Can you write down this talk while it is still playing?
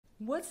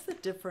What's the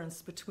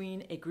difference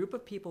between a group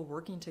of people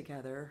working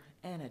together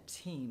and a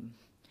team?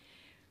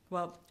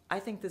 Well, I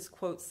think this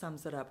quote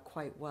sums it up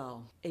quite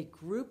well. A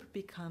group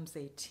becomes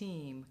a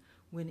team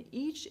when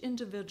each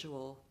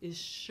individual is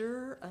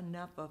sure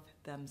enough of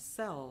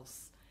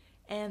themselves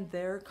and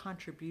their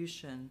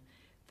contribution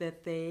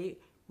that they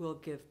will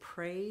give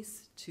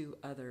praise to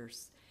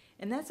others.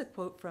 And that's a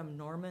quote from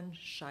Norman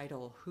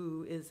Scheidel,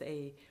 who is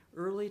an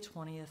early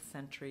 20th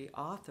century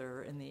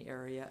author in the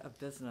area of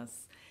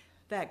business.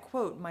 That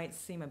quote might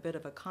seem a bit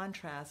of a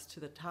contrast to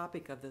the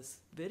topic of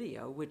this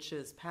video, which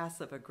is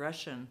passive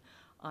aggression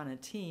on a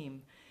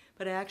team.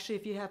 But actually,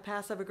 if you have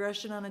passive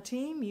aggression on a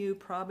team, you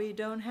probably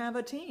don't have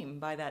a team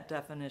by that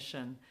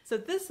definition. So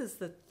this is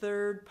the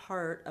third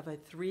part of a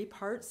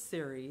three-part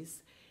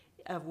series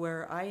of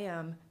where I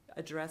am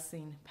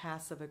addressing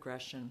passive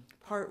aggression.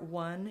 Part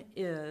one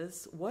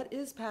is, what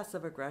is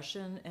passive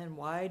aggression and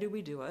why do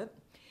we do it?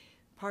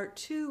 Part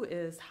two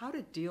is how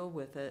to deal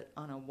with it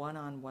on a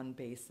one-on-one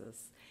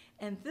basis.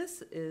 And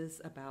this is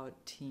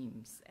about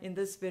teams. In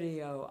this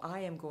video,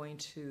 I am going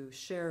to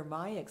share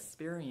my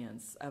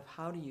experience of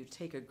how do you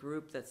take a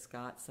group that's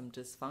got some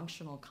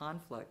dysfunctional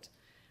conflict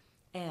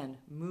and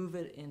move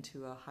it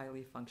into a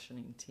highly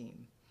functioning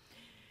team.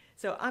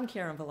 So I'm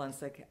Karen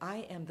Valencic.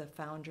 I am the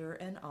founder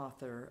and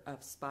author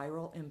of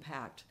Spiral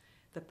Impact,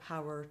 The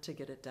Power to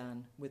Get It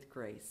Done with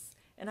Grace.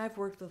 And I've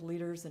worked with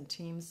leaders and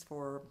teams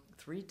for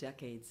 3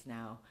 decades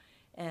now.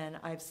 And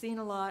I've seen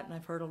a lot and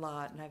I've heard a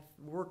lot and I've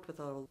worked with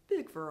a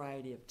big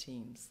variety of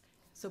teams.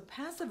 So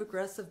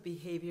passive-aggressive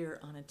behavior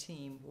on a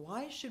team,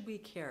 why should we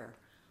care?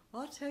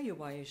 Well, I'll tell you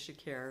why you should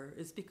care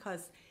is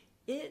because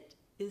it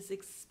is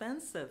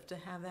expensive to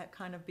have that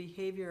kind of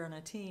behavior on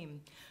a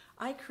team.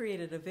 I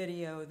created a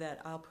video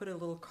that I'll put a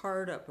little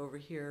card up over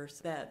here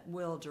that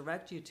will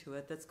direct you to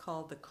it that's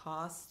called The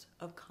Cost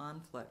of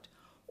Conflict,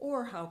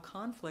 or how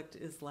conflict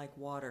is like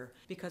water.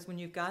 Because when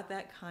you've got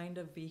that kind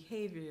of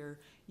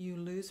behavior, you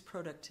lose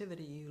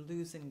productivity, you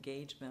lose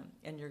engagement,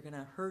 and you're going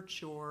to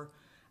hurt your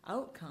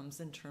outcomes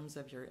in terms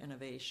of your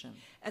innovation.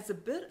 As a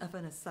bit of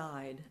an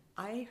aside,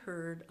 I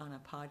heard on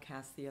a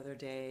podcast the other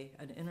day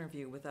an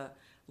interview with a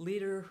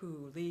leader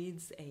who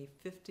leads a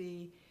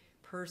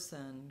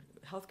 50-person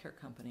healthcare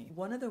company.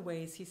 One of the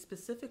ways he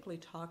specifically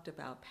talked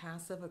about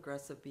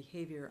passive-aggressive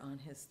behavior on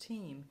his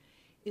team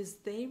is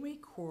they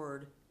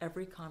record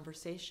every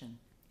conversation.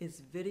 Is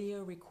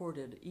video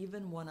recorded,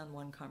 even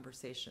one-on-one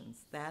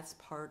conversations. That's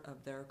part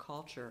of their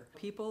culture.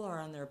 People are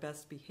on their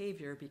best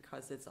behavior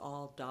because it's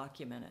all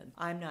documented.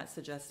 I'm not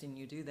suggesting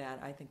you do that.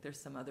 I think there's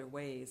some other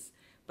ways,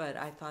 but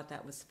I thought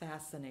that was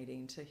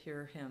fascinating to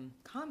hear him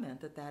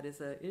comment that that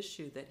is an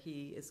issue that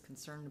he is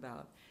concerned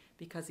about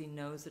because he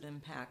knows it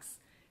impacts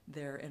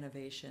their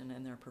innovation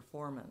and their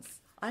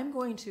performance. I'm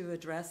going to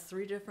address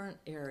 3 different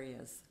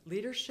areas: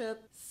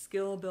 leadership,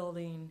 skill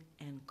building,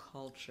 and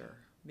culture,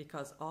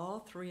 because all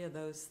 3 of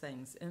those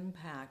things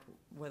impact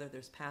whether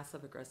there's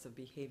passive-aggressive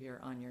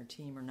behavior on your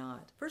team or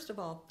not. First of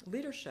all,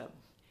 leadership.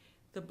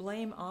 The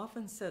blame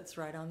often sits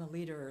right on the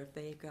leader if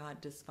they've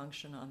got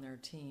dysfunction on their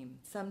team.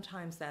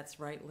 Sometimes that's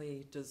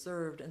rightly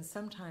deserved, and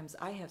sometimes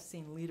I have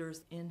seen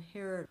leaders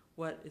inherit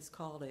what is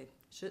called a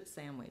shit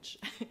sandwich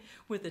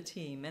with a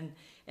team,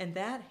 and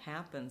that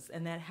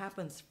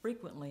happens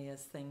frequently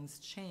as things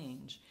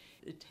change.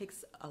 It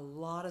takes a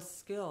lot of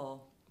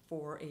skill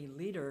for a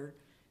leader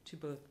to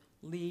both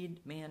lead,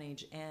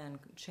 manage, and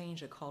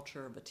change a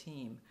culture of a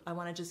team. I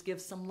want to just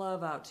give some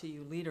love out to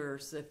you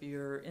leaders if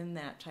you're in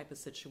that type of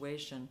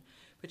situation,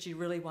 but you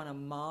really want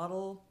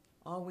to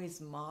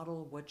always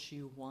model what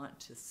you want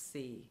to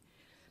see.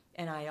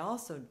 And I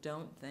also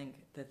don't think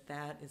that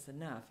that is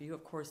enough. You,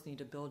 of course, need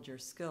to build your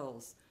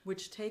skills,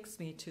 which takes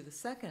me to the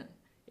second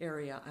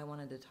area I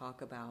wanted to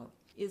talk about,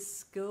 is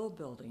skill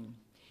building.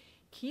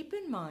 Keep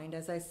in mind,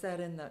 as I said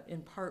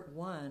in part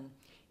 1,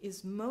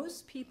 is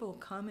most people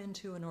come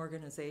into an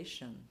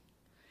organization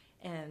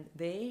and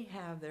they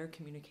have their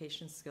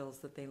communication skills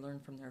that they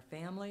learn from their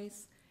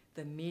families,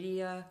 the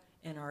media,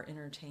 and our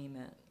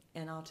entertainment.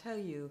 And I'll tell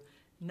you,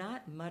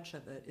 not much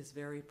of it is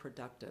very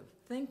productive.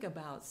 Think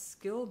about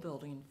skill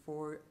building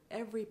for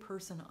every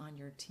person on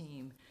your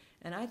team.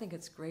 And I think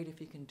it's great if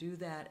you can do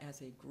that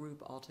as a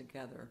group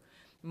altogether.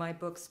 My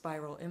book,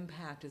 Spiral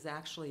Impact, is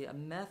actually a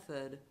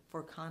method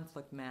for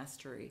conflict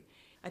mastery.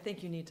 I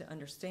think you need to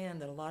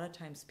understand that a lot of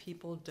times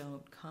people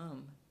don't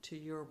come to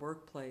your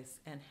workplace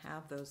and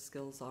have those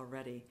skills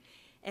already.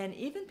 And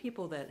even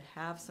people that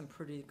have some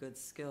pretty good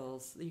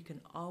skills, you can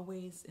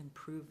always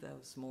improve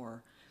those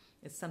more.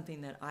 It's something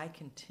that I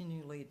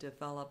continually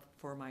develop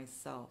for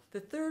myself.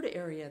 The third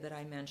area that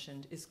I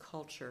mentioned is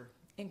culture,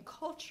 and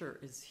culture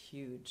is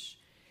huge.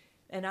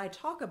 And I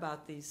talk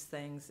about these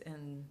things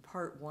in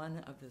part 1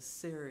 of this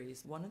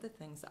series. One of the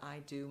things I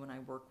do when I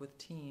work with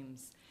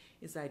teams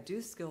is I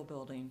do skill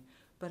building,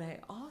 but I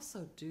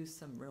also do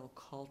some real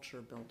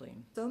culture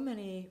building. So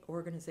many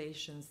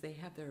organizations, they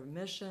have their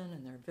mission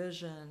and their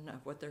vision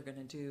of what they're going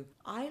to do.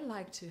 I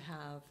like to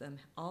have them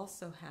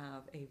also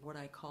have what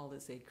I call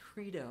is a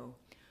credo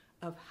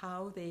of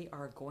how they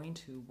are going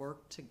to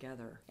work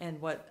together. And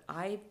what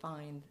I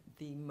find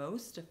the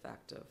most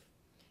effective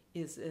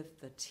is if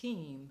the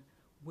team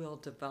will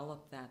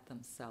develop that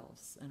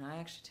themselves. And I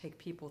actually take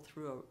people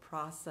through a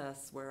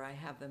process where I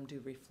have them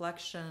do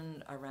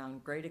reflection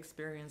around great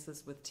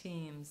experiences with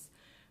teams,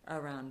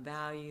 around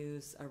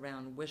values,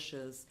 around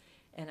wishes,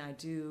 and I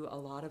do a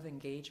lot of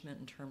engagement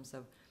in terms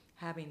of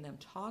having them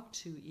talk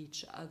to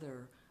each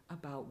other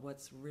about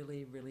what's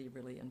really, really,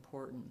 really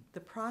important. The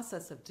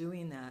process of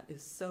doing that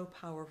is so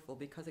powerful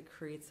because it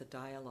creates a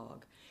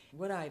dialogue.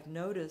 What I've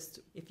noticed,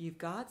 if you've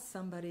got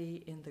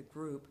somebody in the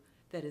group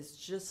that is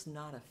just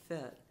not a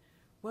fit,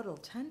 what will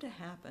tend to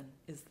happen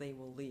is they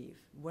will leave.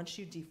 Once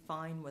you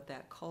define what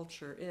that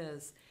culture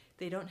is,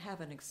 they don't have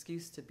an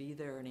excuse to be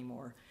there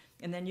anymore.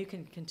 And then you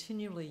can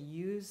continually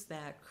use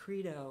that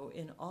credo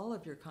in all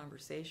of your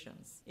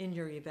conversations. In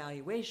your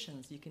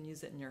evaluations, you can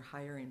use it in your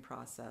hiring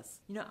process.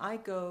 You know, I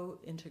go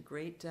into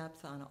great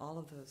depth on all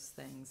of those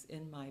things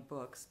in my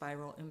book,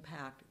 Spiral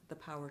Impact, The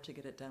Power to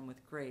Get It Done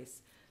with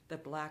Grace, the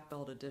Black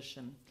Belt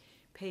edition.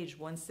 Page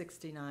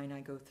 169,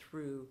 I go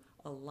through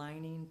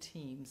aligning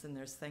teams, and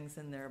there's things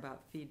in there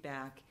about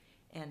feedback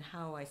and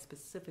how I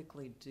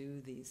specifically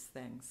do these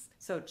things.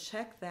 So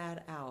check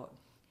that out.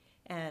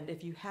 And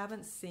if you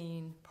haven't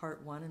seen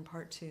part 1 and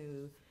part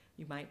 2,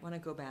 you might want to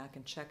go back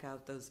and check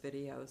out those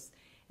videos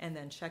and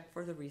then check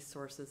for the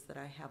resources that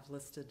I have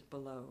listed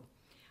below.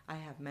 I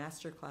have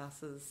master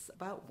classes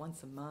about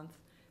once a month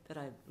that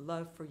I'd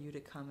love for you to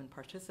come and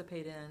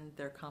participate in.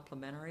 They're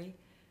complimentary.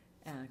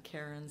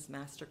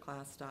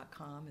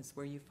 KarensMasterclass.com is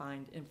where you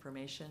find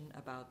information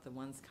about the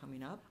ones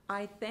coming up.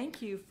 I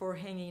thank you for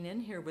hanging in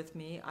here with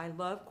me. I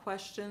love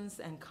questions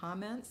and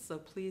comments, so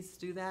please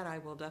do that. I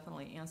will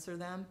definitely answer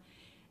them.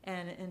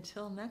 And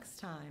until next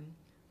time,